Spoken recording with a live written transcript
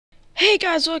Hey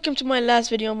guys, welcome to my last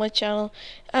video on my channel.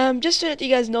 Just to let you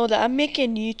guys know that I'm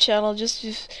making a new channel just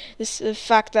with this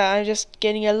fact that I'm just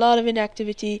getting a lot of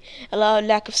inactivity, a lot of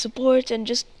lack of support, and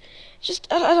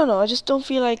I don't know. I just don't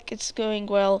feel like it's going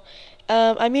well.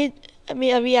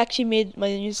 We actually made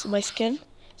my skin.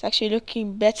 It's actually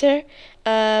looking better.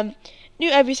 New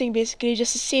everything basically,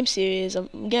 just the same series.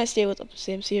 I'm gonna stay with the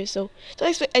same series, so don't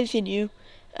expect anything new.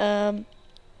 Um,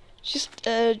 just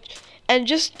and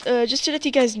just to let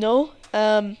you guys know,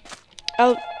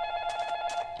 I'll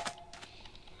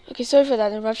okay, sorry for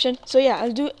that interruption. So yeah,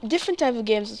 I'll do different type of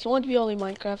games. It won't be only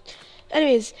Minecraft.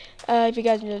 Anyways, if you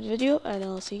guys enjoyed the video, and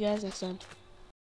I'll see you guys next time.